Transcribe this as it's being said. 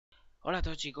Hola a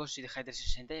todos chicos, soy de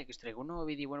 360 y aquí os traigo un nuevo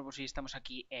vídeo. Bueno, pues hoy estamos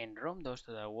aquí en ROM 2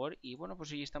 Total War y bueno,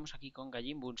 pues hoy estamos aquí con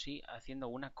Gallin Bunsi haciendo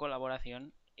una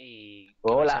colaboración que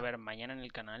vais a Hola. ver mañana en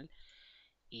el canal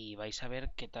y vais a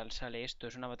ver qué tal sale esto.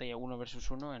 Es una batalla 1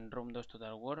 versus 1 en ROM 2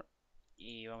 Total War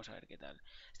y vamos a ver qué tal.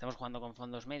 Estamos jugando con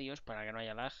fondos medios para que no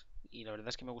haya lag y la verdad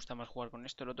es que me gusta más jugar con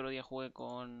esto. El otro día jugué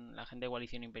con la gente de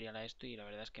Coalición Imperial a esto y la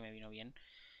verdad es que me vino bien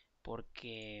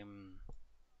porque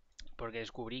porque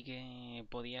descubrí que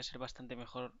podía ser bastante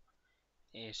mejor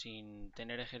sin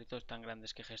tener ejércitos tan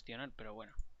grandes que gestionar, pero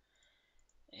bueno.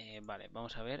 Vale,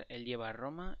 vamos a ver. Él lleva a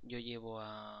Roma, yo llevo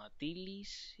a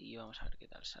Tilis y vamos a ver qué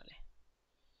tal sale.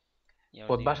 Ya os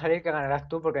Pues va a digo. salir que ganarás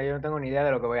tú porque yo no tengo ni idea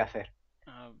de lo que voy a hacer.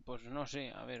 Pues no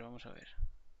sé, a ver, vamos a ver.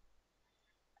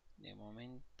 De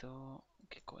momento...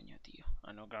 ¿Qué coño, tío?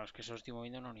 Ah, no, claro, es que solo estoy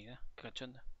moviendo una unidad. Qué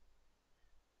cachonda.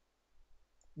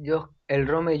 El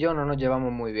Rome y yo no nos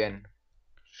llevamos muy bien.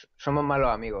 Somos malos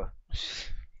amigos.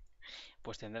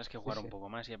 Pues tendrás que Sí, jugar un sí. poco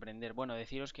más y aprender. Bueno,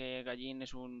 deciros que Gallin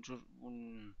es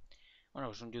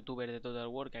bueno, es un youtuber de Total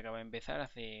War que acaba de empezar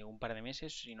hace un par de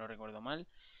meses, si no recuerdo mal.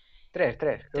 Tres,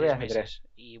 creo que Tres ya hace tres. meses.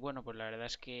 Y bueno, pues la verdad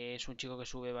es que es un chico que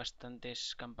sube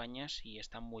bastantes campañas y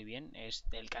está muy bien.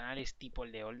 El canal es tipo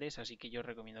el de Oldes, así que yo os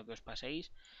recomiendo que os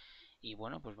paséis. Y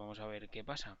bueno, pues vamos a ver qué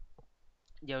pasa.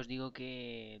 Ya os digo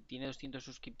que tiene 200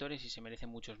 suscriptores y se merece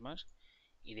muchos más.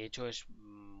 Y de hecho es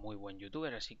muy buen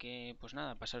youtuber, así que pues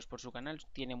nada, pasaros por su canal.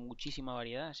 Tiene muchísima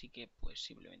variedad, así que pues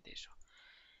simplemente eso.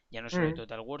 Ya no solo de Mm,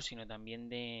 Total War, sino también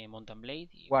de Mountain Blade.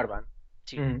 Y bueno, Warband.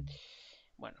 sí. Mm.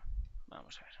 Bueno,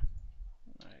 vamos a ver.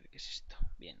 A ver qué es esto.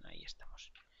 Bien, ahí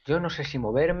estamos. Yo no sé si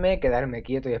moverme, quedarme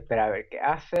quieto y esperar a ver qué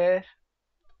haces.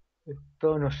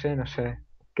 Esto no sé.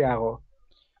 ¿Qué hago?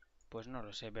 Pues no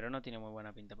lo sé, pero no tiene muy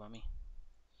buena pinta para mí.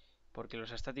 Porque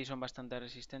los Astatis son bastante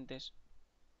resistentes.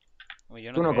 Bueno,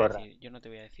 yo no Tú te no voy a corras. decir, yo no te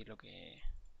voy a decir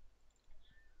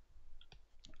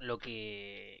lo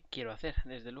que quiero hacer,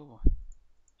 desde luego.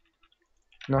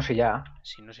 No sé ya.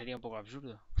 Si no sería un poco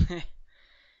absurdo.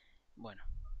 Bueno,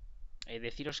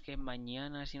 deciros que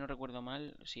mañana, si no recuerdo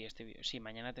mal, sí,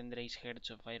 mañana tendréis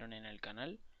Hearts of Iron en el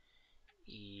canal.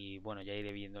 Y bueno, ya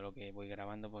iré viendo lo que voy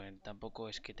grabando, porque tampoco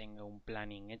es que tenga un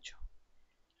planning hecho.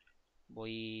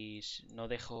 No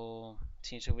dejo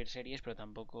sin subir series, pero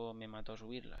tampoco me mato a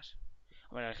subirlas.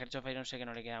 Bueno, al Hearts of Iron sé que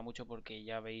no le queda mucho porque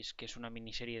ya veis que es una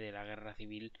miniserie de la guerra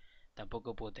civil.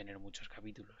 Tampoco puedo tener muchos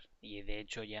capítulos. Y de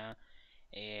hecho ya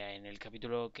en el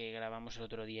capítulo que grabamos el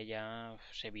otro día ya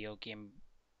se vio quién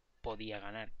podía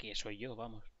ganar, que soy yo,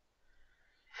 vamos.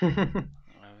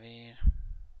 A ver...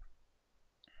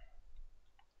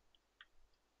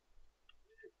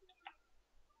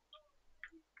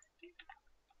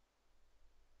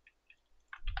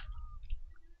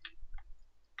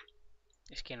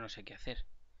 Es que no sé qué hacer.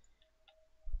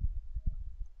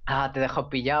 Ah, te dejo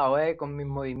pillado, con mis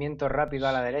movimientos rápidos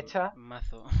a la Sí, derecha.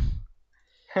 mazo.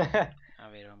 A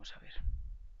ver, vamos a ver.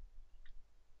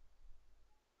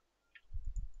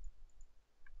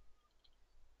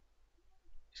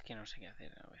 Es que no sé qué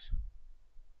hacer, a ver.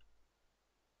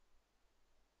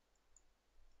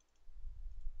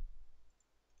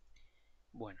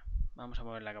 Bueno, vamos a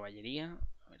mover la caballería,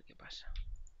 a ver qué pasa.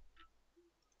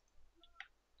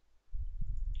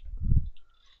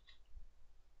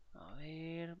 A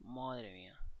ver, madre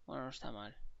mía. Bueno, no está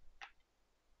mal.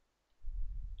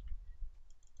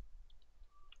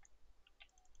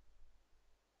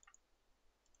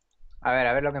 A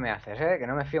ver lo que me haces, que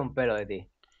no me fío un pelo de ti.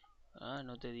 Ah,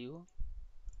 no te digo.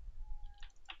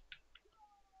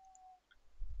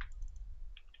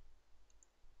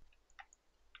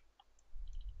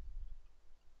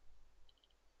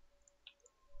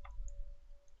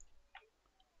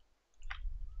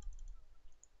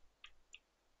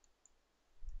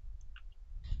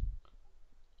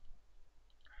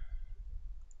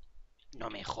 No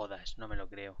me jodas, no me lo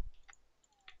creo.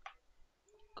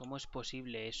 ¿Cómo es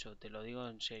posible eso? Te lo digo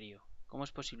en serio. ¿Cómo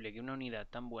es posible que una unidad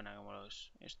tan buena como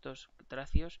estos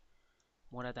tracios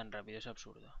muera tan rápido? Es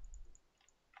absurdo.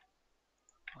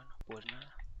 Bueno, pues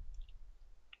nada.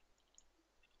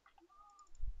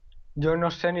 Yo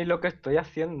no sé ni lo que estoy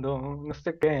haciendo. No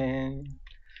sé qué.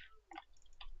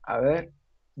 A ver,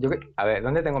 a ver,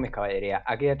 ¿dónde tengo mis caballerías?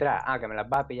 Aquí detrás. Ah, que me las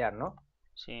va a pillar, ¿no?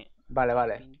 Sí, Vale, tiene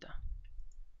vale. pinta.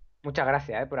 Muchas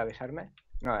gracias, por avisarme.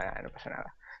 No, no pasa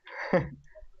nada.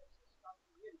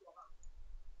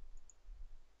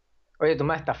 Oye, tú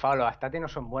me has estafado, los Astati no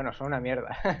son buenos, son una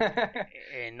mierda.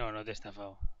 No, no te he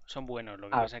estafado. Son buenos, lo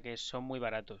que Ah, pasa es que son muy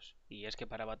baratos. Y es que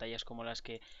para batallas como las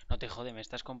que... No te jode, me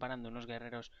estás comparando unos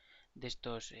guerreros de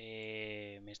estos...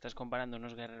 me estás comparando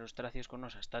unos guerreros tracios con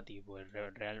unos Astati. Pues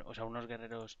real, o sea, unos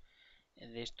guerreros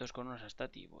de estos con unos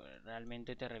astati. Pues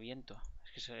realmente te reviento.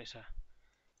 Es que esa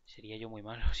sería yo muy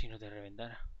malo si no te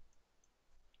reventara.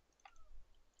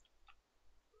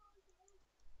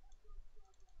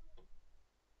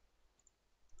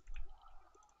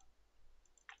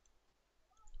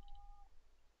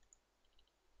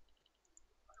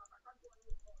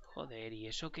 Joder, ¿y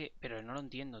eso qué? Pero no lo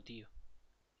entiendo, tío.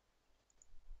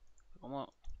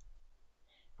 ¿Cómo?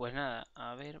 Pues nada,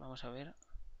 a ver, vamos a ver.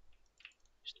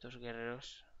 Estos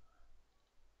guerreros.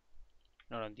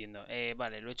 No lo entiendo.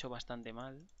 Vale, lo he hecho bastante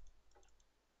mal.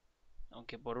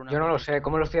 Aunque por una Yo no lo parte sé,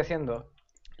 ¿cómo lo estoy haciendo?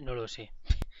 no lo sé.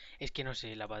 Es que no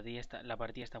sé, la partida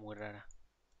está muy rara.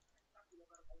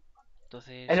 Es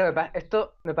Entonces, lo que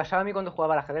esto me pasaba a mí cuando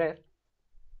jugaba al ajedrez,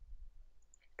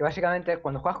 que básicamente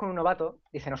cuando juegas con un novato,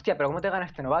 dicen, hostia, pero ¿cómo te gana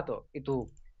este novato? Y tú,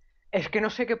 es que no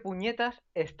sé qué puñetas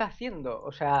está haciendo,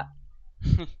 o sea,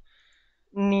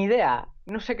 ni idea,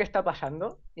 no sé qué está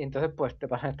pasando, y entonces pues te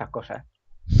pasan estas cosas.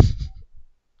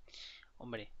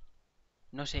 hombre,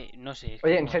 no sé, no sé, es que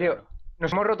Oye, es en muy raro. serio,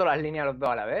 ¿nos hemos roto las líneas los dos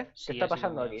a la vez? ¿Qué Sí, está ha sido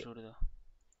pasando muy aquí? absurdo.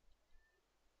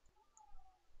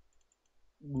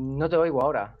 No te oigo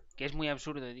ahora. Que es muy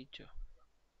absurdo, he dicho.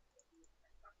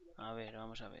 A ver,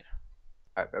 vamos a ver.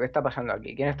 A ver, ¿pero qué está pasando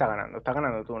aquí? ¿Quién está ganando? Estás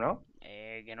ganando tú, ¿no?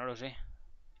 Que no lo sé.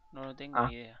 No lo tengo ni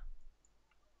Ah, idea.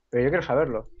 pero yo quiero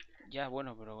saberlo. Ya,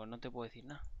 bueno, pero no te puedo decir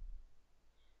nada.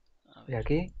 A ¿Y ver.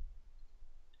 aquí?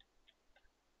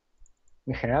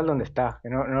 ¿Mi general dónde está? Que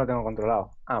no lo tengo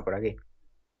controlado. Ah, por aquí.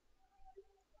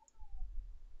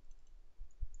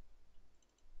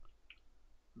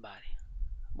 Vale.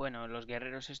 Bueno, los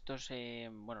guerreros estos,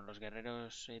 bueno, los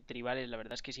guerreros tribales, la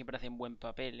verdad es que siempre hacen buen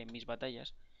papel en mis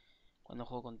batallas cuando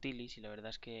juego con Tillis y la verdad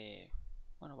es que,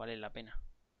 bueno, vale la pena.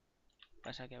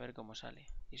 Pasa que a ver cómo sale.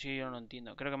 Y eso yo no lo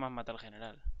entiendo. Creo que me han matado al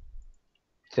general.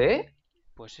 ¿Sí?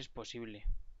 Pues es posible.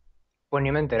 Pues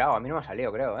ni me he enterado. A mí no me ha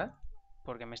salido, creo, ¿eh?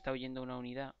 Porque me está oyendo una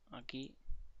unidad aquí.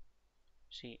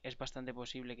 Sí, es bastante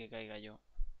posible que caiga yo.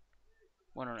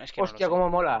 Bueno, es que no lo Hostia, sé. cómo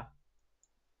mola.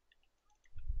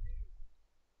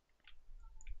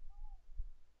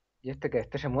 ¿Y este qué?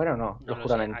 ¿Este se muere o no? No Los lo sé. Aquí,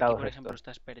 juramentados por ejemplo, estos.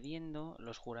 estás perdiendo.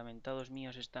 Los juramentados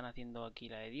míos están haciendo aquí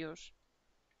la de Dios.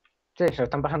 Sí, ¿se lo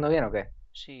están pasando bien o qué?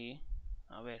 Sí.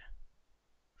 A ver.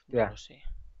 No lo Hostia. sé.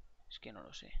 Es que no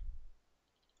lo sé.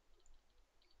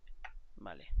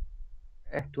 Vale.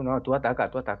 Tú no, tú ataca,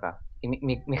 tú ataca. ¿Y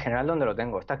mi general dónde lo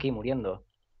tengo? Está aquí muriendo.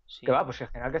 ¿Qué Sí. va? Pues el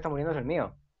general que está muriendo es el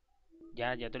mío.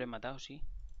 Ya te lo he matado, sí.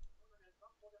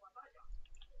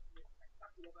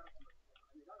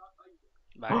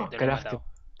 Vale, ¡Oh, te lo qué he lástima!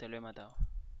 matado. Te lo he matado.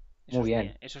 Eso Muy es bien.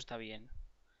 bien. Eso está bien.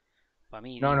 Para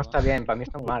mí, No, no digo. está bien. Para mí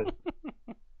está muy mal.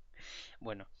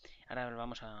 Bueno, ahora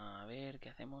vamos a ver qué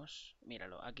hacemos.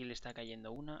 Míralo, aquí le está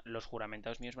cayendo una. Los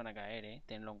juramentados míos van a caer,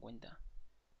 tenlo en cuenta.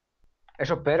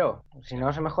 Eso espero. O Si sea,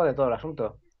 no, se me jode todo el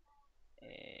asunto.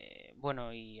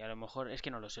 bueno, y a lo mejor es que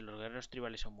no lo sé, los guerreros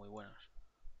tribales son muy buenos.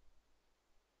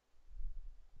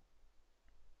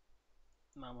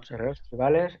 Vamos a ver. Guerreros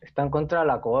tribales están contra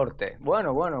la cohorte.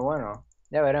 Bueno, bueno, bueno.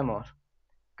 Ya veremos.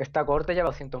 Que esta cohorte lleva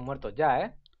 200 muertos ya,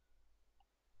 ¿eh?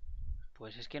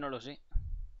 Pues es que no lo sé.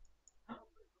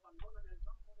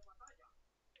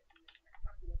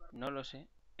 No lo sé.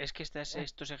 Es que Eh,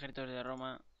 estos ejércitos de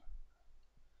Roma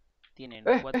tienen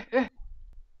eh, cuatro... eh, eh.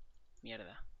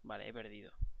 Mierda. Vale, he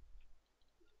perdido.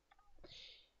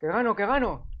 ¡Que gano, que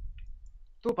gano!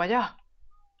 ¡Tú, para allá!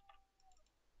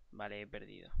 Vale, he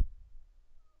perdido.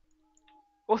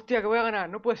 ¡Hostia, que voy a ganar!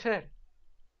 ¡No puede ser!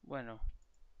 Bueno,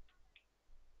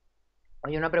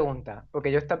 Oye, una pregunta.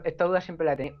 Porque yo esta duda siempre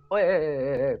la he tenido.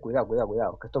 Oye, cuidado, cuidado,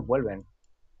 cuidado. Que estos vuelven.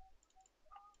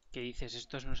 ¿qué dices?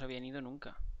 Estos no se habían ido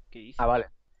nunca. ¿Qué Ah, dices? vale.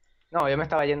 No, yo me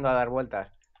estaba yendo a dar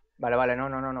vueltas. Vale, vale, no,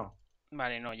 no, no, no.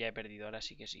 Vale, no, ya he perdido, ahora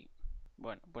sí que sí.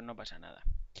 Bueno, pues no pasa nada.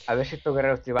 A ver si estos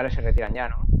guerreros tribales se retiran ya,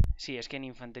 ¿no? Sí, es que en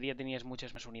infantería tenías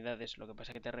muchas más unidades, lo que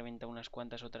pasa es que te reventa unas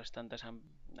cuantas, otras tantas han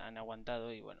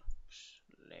aguantado y bueno, pues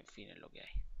en fin, es lo que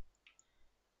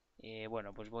hay.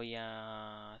 Bueno, pues voy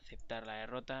a aceptar la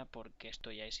derrota porque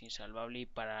esto ya es insalvable y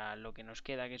para lo que nos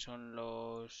queda, que son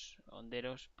los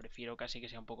honderos, prefiero casi que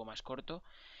sea un poco más corto.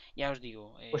 Ya os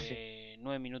digo, Pues sí.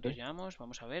 9 minutos ¿Sí? llevamos,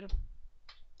 vamos a ver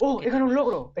 ¡Oh! qué ¡He ganado un tenéis.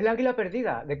 logro! ¡El águila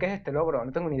perdida! ¿De qué es este logro?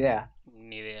 No tengo ni idea.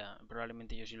 Ni idea,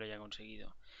 probablemente yo sí lo haya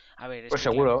conseguido. A ver, Pues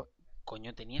explícame. seguro.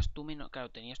 Coño, tenías tú menos, claro,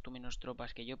 tenías tú menos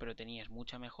tropas que yo, pero tenías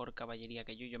mucha mejor caballería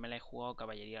que yo. Yo me la he jugado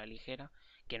caballería ligera,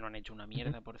 que no han hecho una Ujú.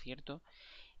 mierda, por cierto.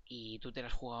 Y tú te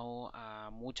las has jugado a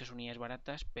muchas unidades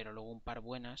baratas, pero luego un par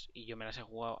buenas. Y yo me las he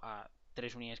jugado a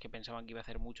 3 unidades que pensaban que iba a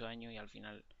hacer mucho daño y al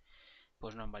final,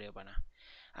 pues no han valido para nada.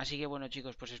 Así que bueno,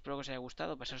 chicos, pues espero que os haya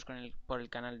gustado. Pasaros por el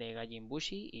canal de Gallin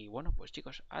Bushi. Y bueno, pues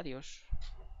chicos, adiós.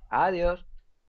 Adiós.